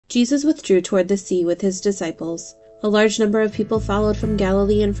Jesus withdrew toward the sea with his disciples. A large number of people followed from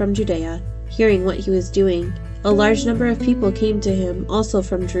Galilee and from Judea, hearing what he was doing. A large number of people came to him, also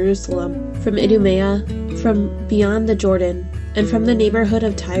from Jerusalem, from Idumea, from beyond the Jordan, and from the neighborhood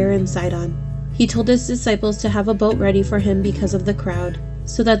of Tyre and Sidon. He told his disciples to have a boat ready for him because of the crowd,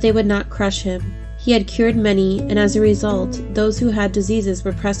 so that they would not crush him. He had cured many, and as a result, those who had diseases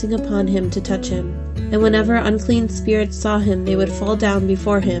were pressing upon him to touch him. And whenever unclean spirits saw him, they would fall down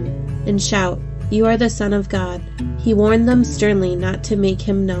before him and shout, "You are the Son of God." He warned them sternly not to make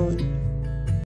him known.